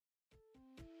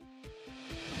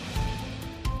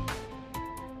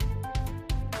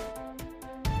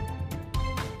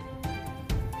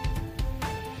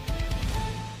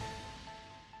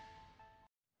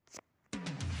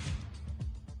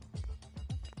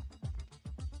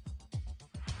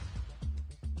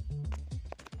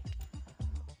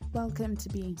Welcome to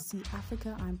BMC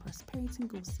Africa. I'm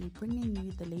Nkosi, bringing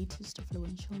you the latest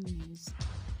influential news.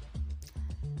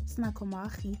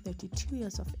 Nkosi, 32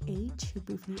 years of age, who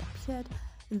briefly appeared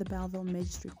in the Belleville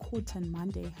Magistrate Court on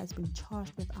Monday, has been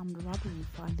charged with armed robbery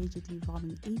for allegedly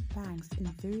robbing 8 banks in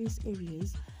various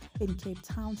areas in Cape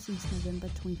Town since November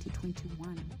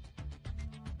 2021.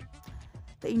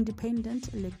 The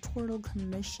Independent Electoral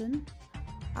Commission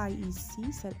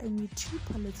IEC said only 2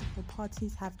 political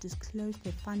parties have disclosed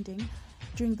their funding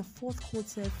during the fourth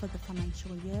quarter for the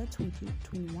financial year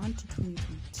 2021 to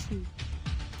 2022.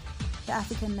 The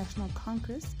African National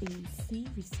Congress ANC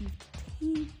received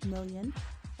 10 million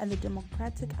and the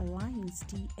Democratic Alliance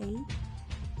DA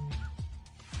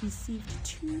received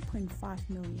 2.5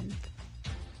 million.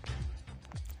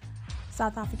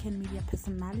 South African media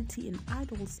personality and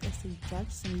Idols SA judge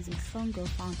Simizi Songo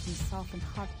found himself in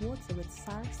hot water with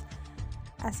SARS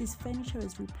as his furniture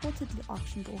was reportedly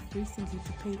auctioned off recently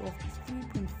to pay off his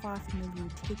 3.5 million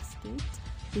tax debt,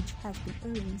 which has been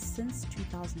owing since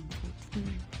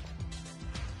 2014.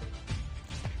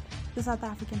 The South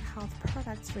African Health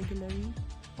Products Regulatory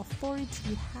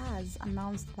Authority has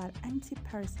announced that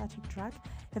anti-parasitic drug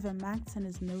ivermectin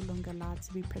is no longer allowed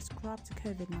to be prescribed to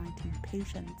COVID-19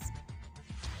 patients.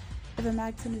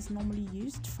 Ivermectin is normally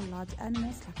used for large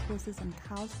animals like horses and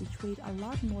cows, which weigh a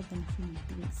lot more than human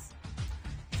beings.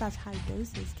 Such high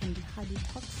doses can be highly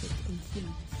toxic in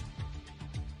humans.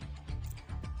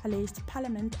 Alleged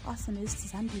Parliament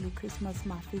arsonist Zandile Christmas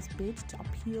Mafe's bid to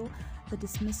appeal the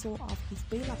dismissal of his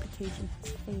bail application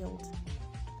has failed.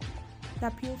 The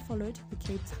appeal followed the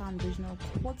Cape Town Regional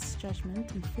Court's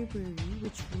judgment in February,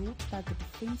 which ruled that the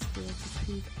defense failed to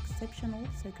prove exceptional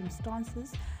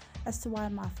circumstances as to why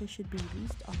Mafe should be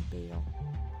released on bail.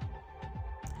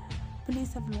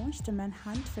 Police have launched a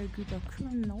manhunt for a group of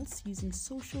criminals using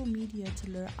social media to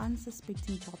lure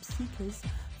unsuspecting job seekers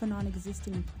for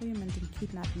non-existing employment and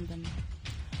kidnapping them,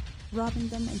 robbing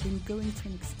them and then going to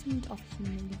an extent of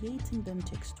humiliating them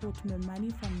to extort more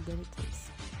money from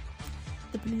relatives.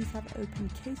 The police have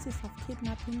opened cases of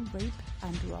kidnapping, rape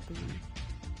and robbery.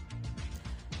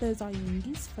 Those are your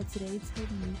news for today. Till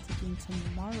we meet again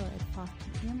tomorrow at 5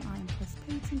 p.m. I am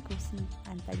Nkosi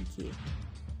and thank you.